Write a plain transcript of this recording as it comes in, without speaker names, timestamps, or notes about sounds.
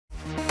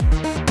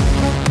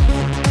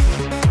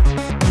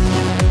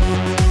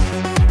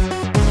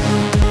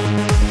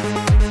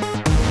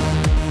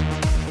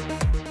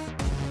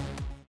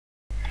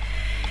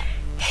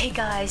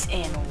guys,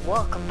 and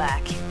welcome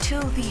back to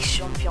the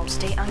Showman.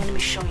 Today I'm going to be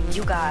showing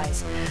you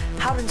guys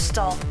how to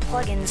install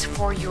plugins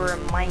for your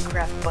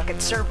Minecraft Bukkit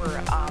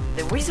server.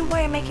 The reason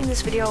why I'm making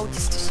this video,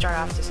 just to start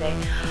off to say,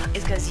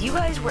 is because you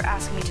guys were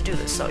asking me to do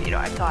this. So,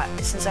 I thought,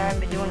 since I haven't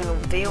been doing a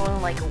video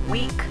in like a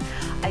week,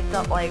 I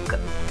thought like,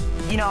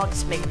 I'll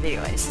just make a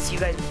video. And since you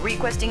guys were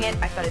requesting it,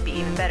 I thought it'd be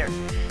even better.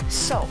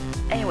 So,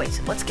 anyways,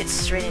 let's get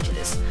straight into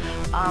this.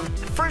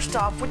 First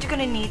off, what you're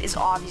going to need is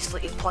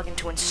obviously a plugin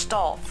to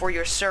install for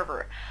your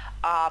server.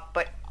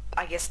 But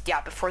I guess,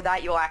 before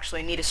that, you'll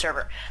actually need a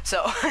server.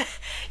 So,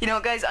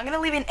 guys, I'm going to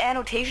leave an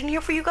annotation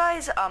here for you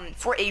guys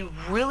for a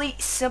really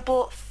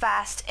simple,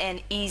 fast,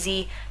 and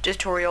easy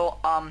tutorial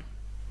on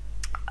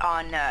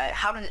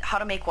how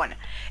to make one.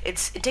 It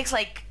takes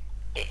like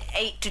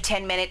 8 to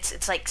 10 minutes.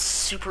 It's like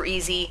super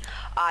easy.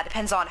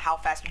 Depends on how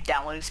fast your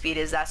downloading speed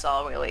is. That's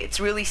all really.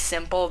 It's really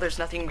simple. There's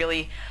nothing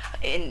really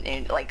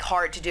like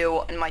hard to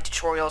do in my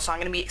tutorial. So I'm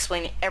gonna be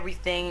explaining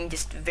everything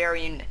just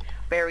very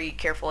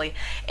carefully.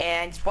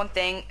 And one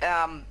thing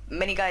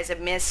many guys have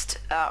missed,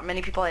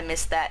 many people have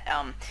missed, that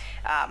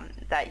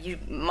that you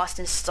must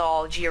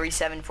install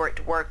GRE7 for it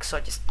to work. So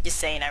just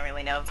saying, I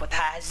really know what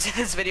that has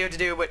this video to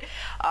do, but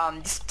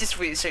just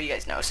really so you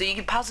guys know. So you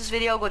can pause this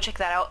video, go check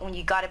that out when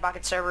you got a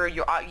Bukkit server.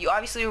 You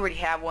obviously already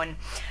have one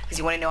because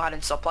you want to know how to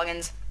install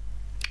plugins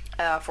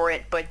for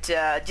it, but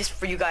just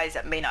for you guys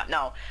that may not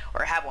know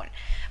or have one.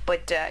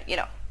 But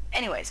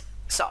anyways.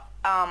 So,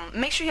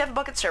 make sure you have a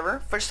Bukkit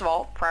server. First of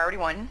all, priority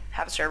 1,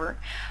 have a server.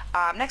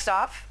 Next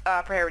off,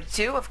 priority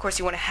 2, of course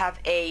you want to have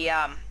a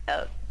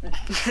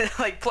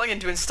like plugin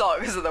to install,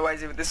 because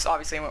otherwise this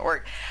obviously won't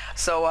work.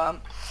 So,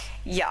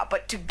 yeah,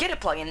 but to get a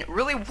plugin,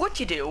 really what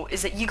you do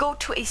is that you go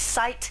to a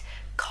site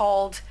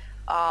called,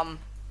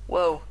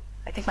 whoa,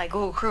 I think my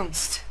Google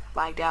Chrome's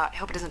lagged out. I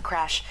hope it doesn't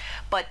crash.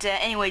 But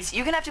anyways,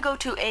 you're gonna have to go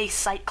to a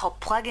site called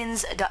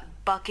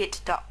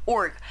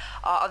plugins.bukkit.org.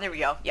 Oh, there we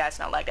go. Yeah, it's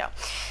not lagged out.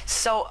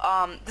 So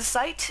the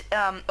site,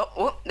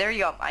 oh, there you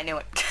go. I knew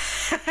it.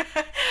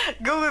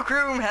 Google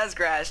Chrome has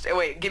crashed. Oh,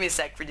 wait, give me a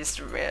sec for just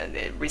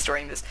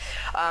restoring this.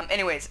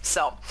 Anyways,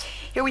 so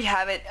here we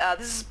have it.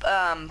 This is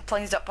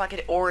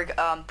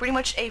plugins.bukkit.org. Pretty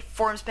much a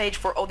forums page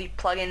for all the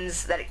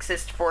plugins that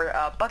exist for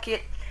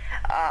Bukkit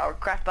or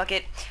Craft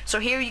Bukkit. So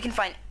here you can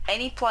find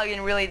any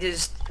plugin. Really,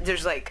 there's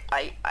like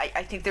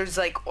I think there's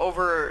like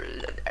over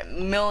a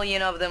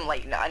million of them,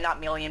 like not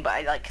million,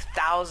 but like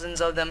thousands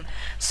of them.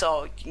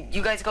 So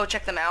you guys go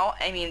check them out.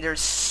 I mean,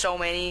 there's so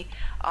many.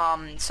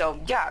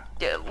 So yeah,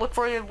 look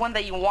for the one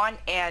that you want.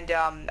 And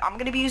I'm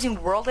gonna be using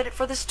World Edit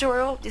for this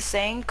tutorial, just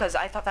saying, because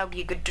I thought that would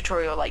be a good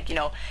tutorial, like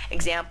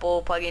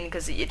example plugin,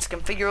 because it's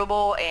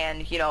configurable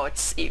and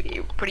it's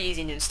pretty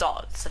easy to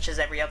install, such as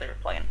every other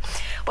plugin.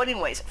 But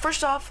anyways,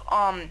 first off,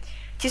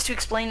 just to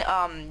explain,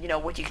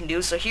 what you can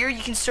do. So here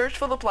you can search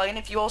for the plugin.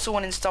 If you also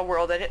want to install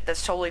World Edit,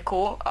 that's totally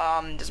cool.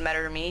 Doesn't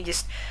matter to me.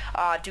 Just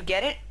to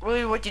get it,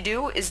 really what you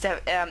do is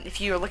that if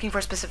you're looking for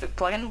a specific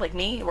plugin, like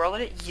me, World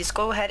Edit, you just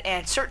go ahead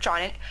and search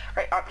on it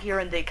right up here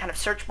in the kind of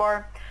search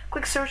bar.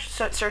 Click search,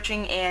 start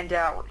searching, and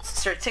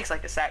it takes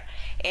like a sec.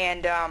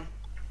 And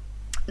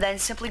then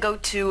simply go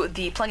to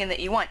the plugin that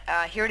you want.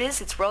 Here it is.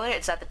 It's World Edit.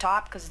 It's at the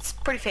top because it's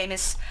pretty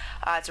famous.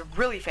 It's a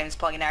really famous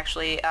plugin,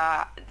 actually.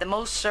 The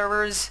most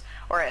servers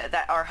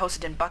that are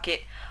hosted in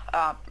Bukkit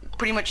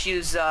pretty much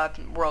use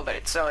World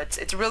Edit, so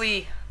it's a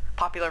really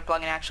popular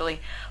plugin, actually.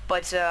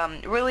 But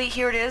really,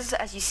 here it is,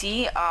 as you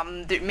see.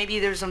 Maybe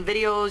there's some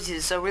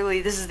videos. So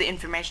really, this is the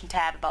information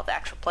tab about the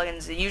actual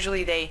plugins.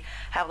 Usually they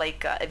have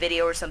like a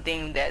video or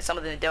something. That some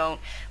of them don't,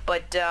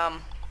 but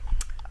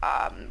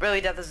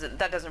really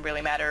that doesn't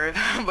really matter.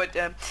 But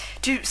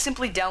to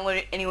simply download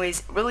it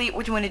anyways, really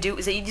what you want to do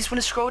is that you just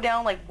want to scroll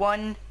down like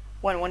one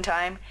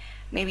time,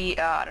 maybe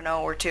I don't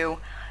know, or two,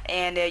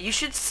 and you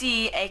should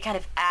see a kind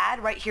of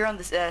ad right here on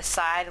the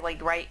side,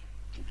 like right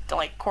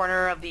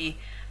corner of the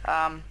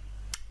I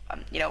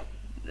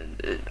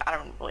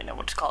don't really know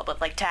what to call it, but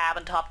like tab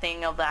and top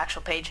thing of the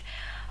actual page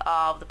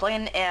of the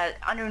plugin. And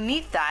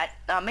underneath that,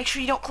 make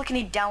sure you don't click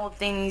any download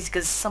things,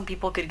 because some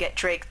people could get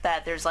tricked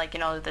that there's like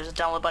there's a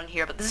download button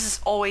here, but this is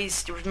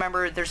always,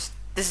 remember, this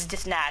is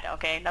just an ad,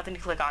 okay? Nothing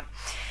to click on.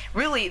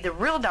 Really, the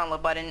real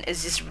download button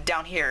is just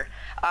down here.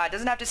 It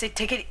doesn't have to say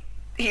take it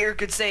here. It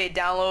could say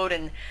download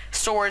and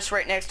source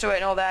right next to it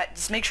and all that.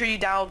 Just make sure you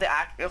download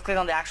click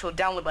on the actual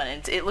download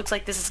button. It looks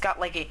like this has got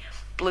like a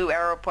blue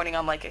arrow pointing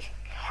on like a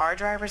hard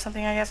drive or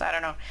something, I guess. I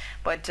don't know.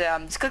 But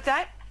just click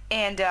that,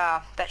 and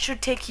that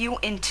should take you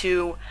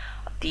into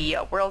the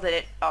World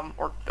Edit,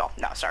 World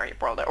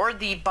Edit, or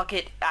the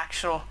Bukkit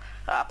actual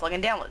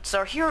plugin download.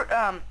 So here,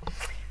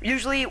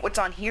 usually what's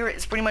on here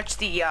is pretty much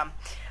the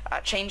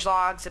change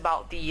logs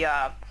about the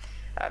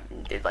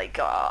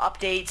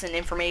updates and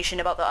information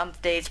about the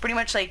updates, pretty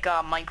much like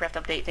Minecraft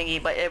update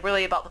thingy, but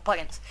really about the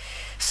plugins.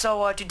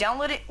 So to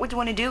download it, what you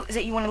want to do is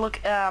that you want to look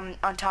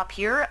on top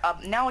here.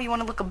 Now you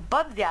want to look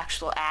above the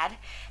actual ad,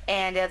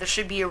 and there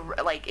should be a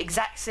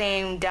exact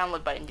same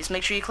download button. Just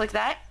make sure you click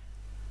that.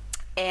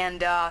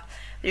 And there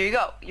you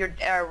go. Your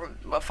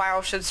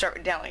file should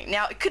start downloading.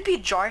 Now, it could be a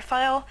jar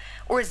file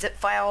or a zip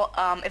file.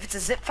 If it's a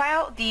zip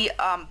file, the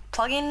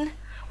plugin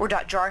or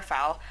 .jar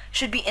file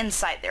should be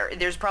inside there.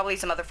 There's probably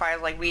some other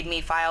files like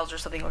readme files or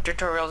something, or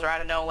tutorials, or I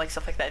don't know, like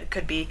stuff like that. It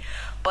could be.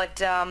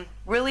 But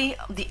really,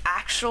 the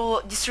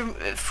actual, just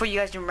for you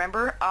guys to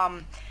remember,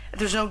 if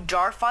there's no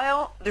jar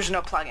file, there's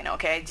no plugin,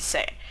 okay? Just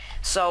say it.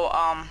 So,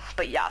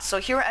 but yeah, so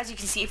here, as you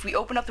can see, if we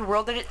open up the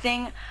world edit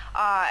thing,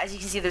 as you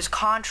can see, there's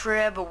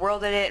contrib,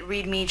 world edit,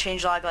 readme,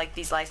 changelog, like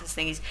these license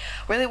thingies.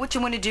 Really, what you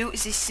want to do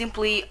is just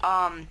simply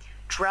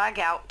drag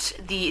out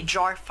the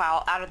jar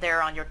file out of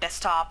there on your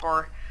desktop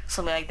or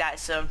something like that,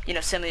 so you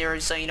know, similar,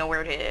 so you know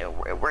where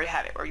you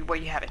have it, or where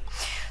you have it.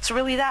 So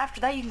really,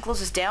 after that, you can close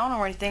this down,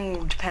 or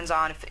anything. Depends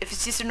on if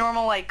it's just a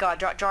normal like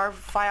jar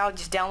file,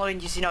 just download it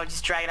and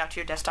just drag it out to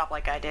your desktop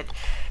like I did.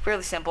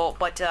 Really simple.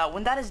 But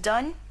when that is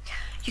done,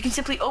 you can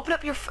simply open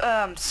up your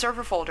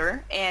server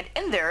folder, and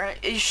in there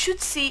you should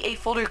see a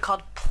folder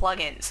called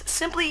plugins.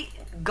 Simply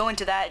go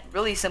into that.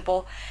 Really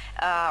simple,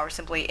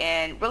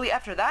 and really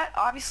after that,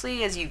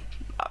 obviously, as you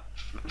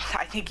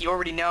I think you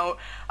already know,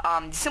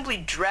 simply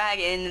drag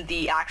in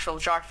the actual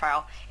jar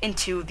file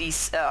into the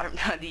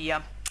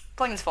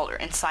plugins folder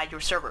inside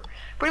your server.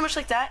 Pretty much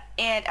like that.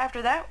 And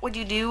after that, what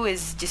you do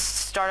is just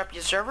start up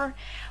your server.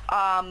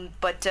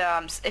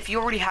 If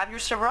you already have your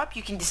server up,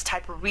 you can just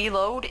type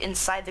reload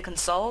inside the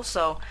console.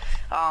 So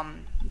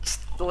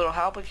just a little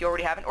help if you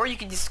already haven't, or you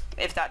can just,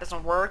 if that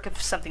doesn't work,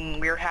 if something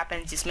weird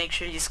happens, just make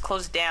sure you just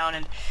close it down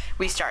and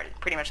restart it,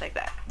 pretty much like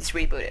that. Just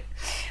reboot it.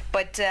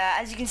 But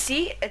as you can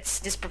see, it's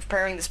just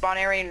preparing the spawn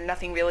area and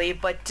nothing really.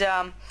 But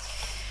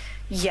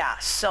yeah,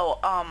 so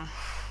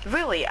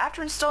really,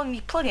 after installing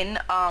the plugin,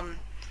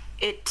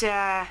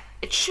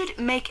 it should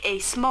make a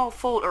small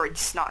folder, or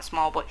it's not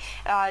small, but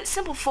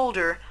simple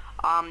folder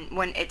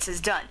when it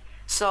says done.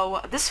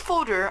 So this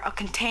folder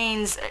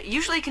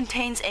usually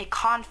contains a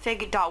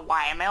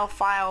config.yml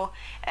file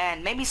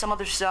and maybe some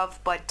other stuff,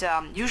 but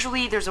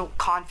usually there's a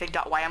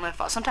config.yml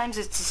file. Sometimes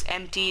it's just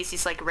empty, it's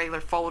just like a regular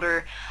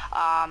folder,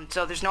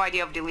 so there's no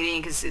idea of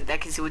deleting because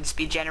it would just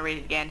be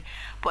generated again.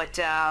 But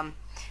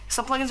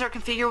some plugins are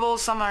configurable,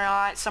 some are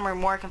not, some are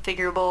more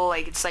configurable.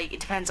 Like it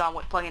depends on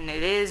what plugin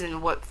it is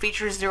and what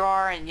features there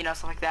are, and you know,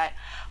 stuff like that.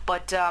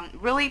 But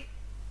really,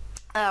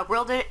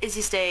 World Edit is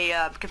just a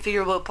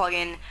configurable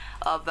plugin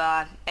of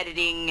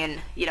editing and,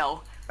 you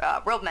know,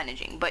 world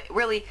managing. But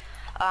really,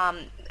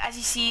 as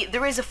you see,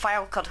 there is a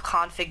file called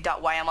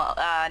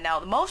config.yml. Now,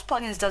 most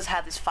plugins does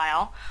have this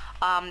file.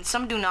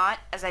 Some do not.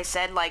 As I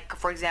said, like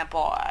for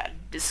example,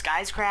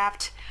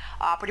 Disguisecraft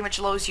pretty much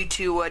allows you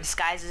to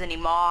disguise as any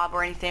mob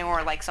or anything,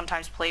 or like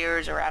sometimes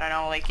players, or I don't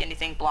know, like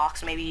anything,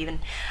 blocks maybe even.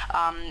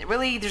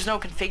 Really, there's no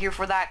configure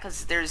for that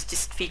because there's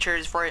just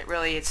features for it.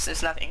 Really,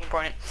 it's nothing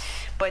important.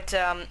 But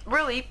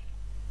really,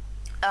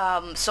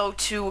 so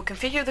to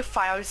configure the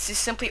file, just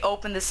simply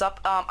open this up.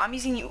 I'm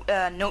using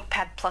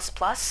Notepad++,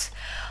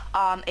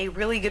 a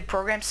really good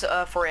program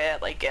for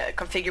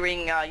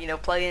configuring you know,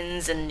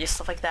 plugins and just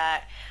stuff like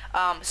that.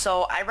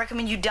 So I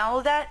recommend you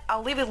download that.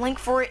 I'll leave a link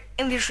for it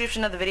in the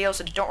description of the video,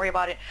 so don't worry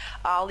about it.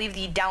 I'll leave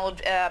the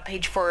download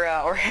page for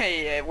or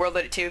World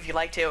Edit 2 if you'd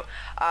like to.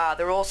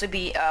 There will also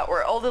be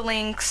or all the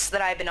links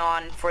that I've been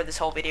on for this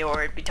whole video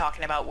or be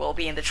talking about will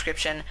be in the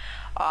description.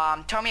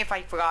 Tell me if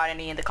I forgot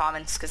any in the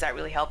comments, because that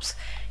really helps.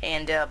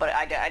 And but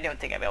I don't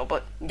think I will,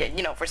 but yeah,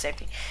 you know, for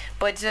safety.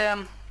 But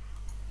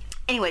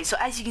anyway, so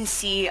as you can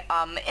see,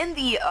 in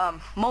the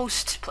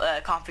most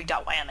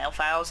config.yml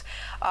files,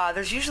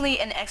 there's usually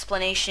an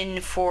explanation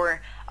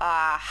for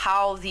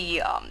how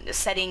the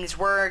settings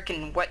work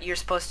and what you're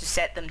supposed to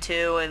set them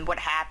to and what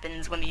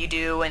happens when you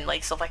do and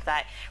like stuff like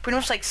that. Pretty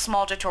much like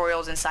small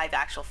tutorials inside the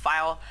actual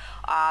file.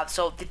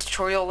 So the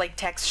tutorial like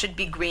text should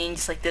be green,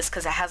 just like this,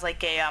 because it has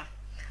like a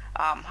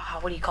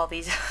what do you call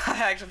these?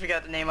 I actually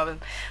forgot the name of them.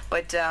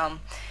 But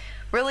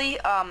really,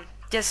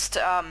 just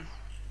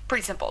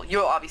pretty simple.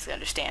 You'll obviously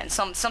understand.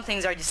 Some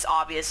things are just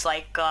obvious,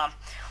 like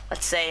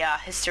let's say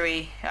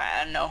history.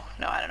 I don't know.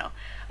 No, I don't know.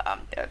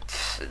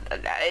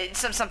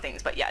 Some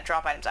things, but yeah,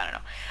 drop items. I don't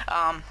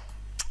know.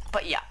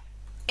 But yeah.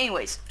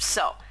 Anyways,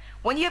 so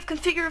when you have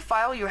configured a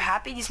file, you're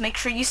happy. Just make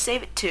sure you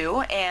save it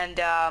too.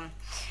 And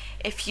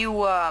if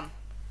you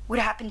would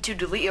happen to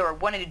delete or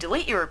wanted to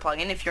delete your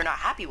plugin, if you're not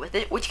happy with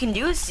it, what you can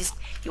do is just,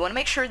 you want to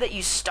make sure that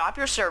you stop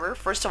your server.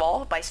 First of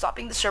all, by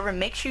stopping the server,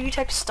 make sure you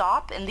type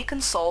stop in the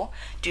console.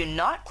 Do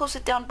not close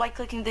it down by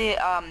clicking the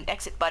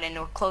exit button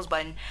or close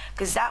button,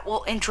 because that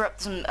will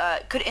interrupt some,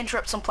 could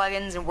interrupt some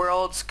plugins and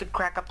worlds, could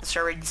crack up the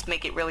server, just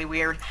make it really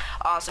weird.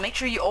 So make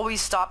sure you always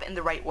stop in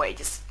the right way,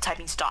 just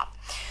typing stop.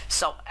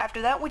 So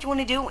after that, what you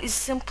want to do is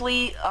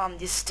simply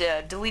just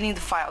deleting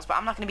the files, but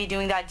I'm not going to be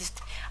doing that.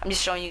 I'm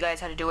just showing you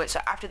guys how to do it.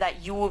 So after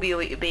that, you will be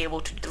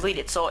able to delete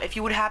it. So if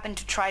you would happen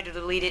to try to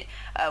delete it,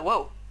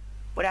 whoa,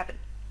 what happened?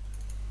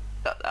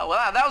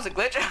 Wow, that was a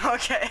glitch.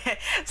 Okay,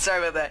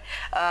 sorry about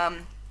that.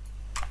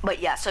 But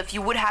yeah, so if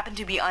you would happen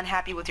to be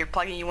unhappy with your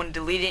plugin, you want to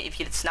delete it if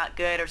it's not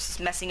good or it's just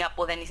messing up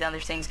with any other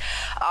things,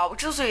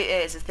 which also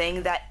is a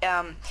thing that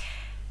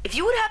if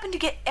you would happen to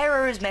get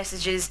errors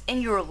messages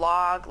in your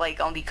log, like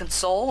on the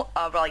console,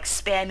 or like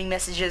spamming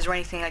messages or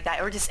anything like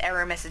that, or just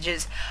error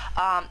messages,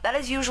 that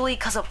is usually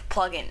because of a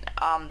plugin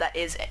that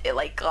is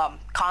like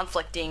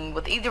conflicting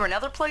with either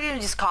another plugin or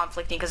just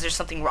conflicting because there's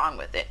something wrong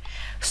with it.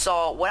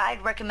 So what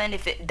I'd recommend,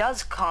 if it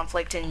does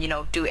conflict and, you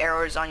know, do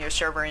errors on your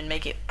server and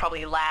make it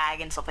probably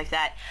lag and stuff like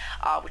that,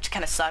 which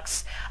kind of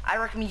sucks, I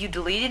recommend you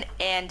delete it.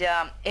 And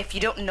if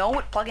you don't know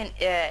what plugin,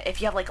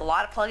 if you have like a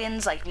lot of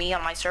plugins like me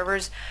on my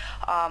servers,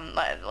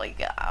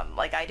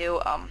 like I do,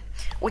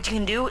 what you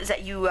can do is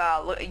that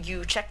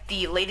you check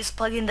the latest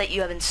plugin that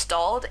you have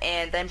installed,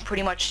 and then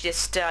pretty much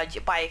just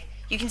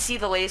you can see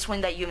the latest one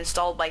that you've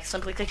installed by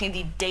simply clicking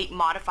the date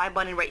modify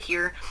button right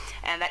here,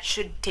 and that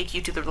should take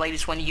you to the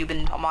latest one you've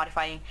been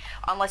modifying,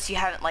 unless you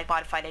haven't like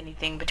modified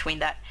anything between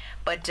that.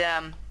 But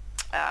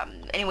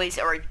anyways,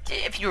 or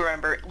if you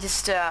remember,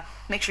 just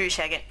make sure you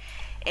check it.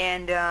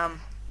 And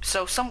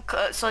so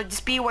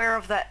just be aware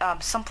of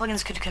that. Some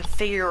plugins could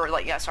configure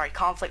or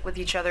conflict with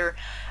each other.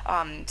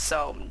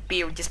 So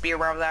just be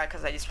aware of that,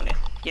 because I just want to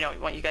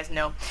want you guys to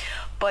know.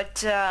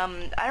 But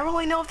I don't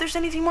really know if there's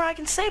anything more I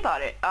can say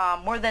about it.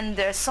 More than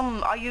there's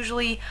some.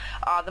 Usually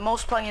the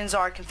most plugins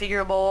are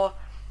configurable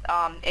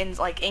in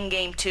like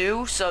in-game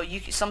too. So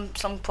some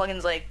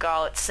plugins, like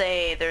let's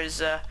say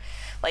there's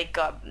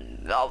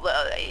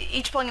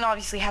each plugin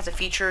obviously has a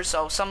feature,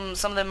 so some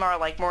of them are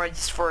like more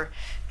just for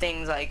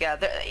things like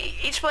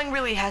each plugin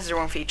really has their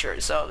own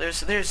features. So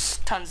there's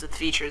tons of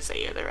features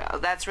there.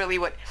 That's really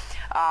what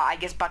I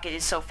guess Bukkit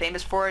is so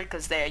famous for,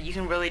 because you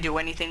can really do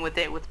anything with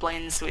it with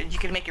plugins. You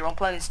can make your own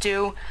plugins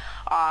too,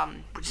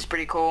 which is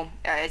pretty cool.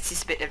 It's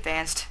just a bit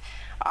advanced,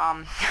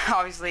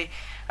 obviously,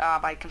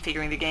 by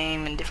configuring the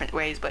game in different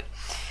ways. But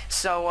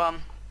so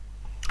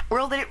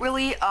World Edit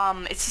really,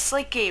 it's just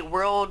like a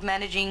world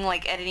managing,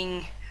 like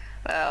editing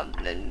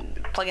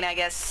plugin, I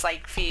guess.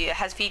 Like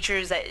has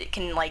features that it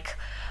can like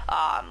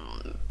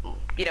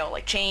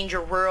like change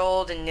your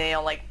world and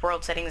like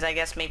world settings, I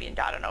guess, maybe,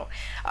 I don't know.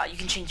 You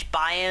can change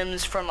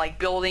biomes from like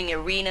building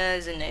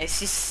arenas, and it's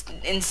just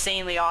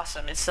insanely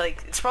awesome.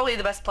 It's probably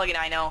the best plugin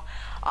I know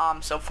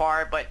so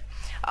far, but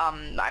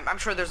I'm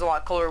sure there's a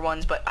lot cooler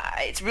ones, but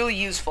it's really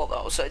useful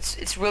though. So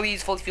it's really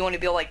useful if you want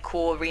to build like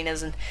cool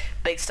arenas and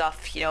big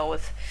stuff,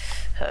 with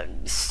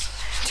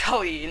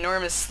totally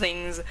enormous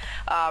things.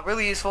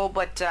 Really useful,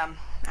 but I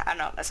don't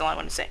know, that's all I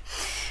want to say.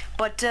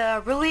 But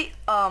really,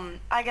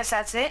 I guess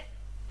that's it.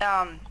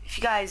 If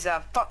you guys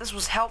thought this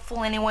was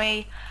helpful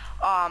anyway,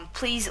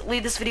 please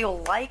leave this video a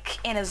like,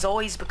 and as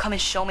always, become a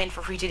showman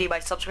for free today by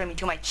subscribing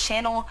to my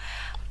channel.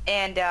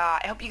 And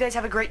I hope you guys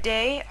have a great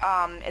day.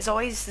 As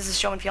always, this is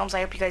Showman Films.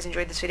 I hope you guys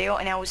enjoyed this video,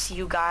 and I will see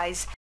you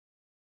guys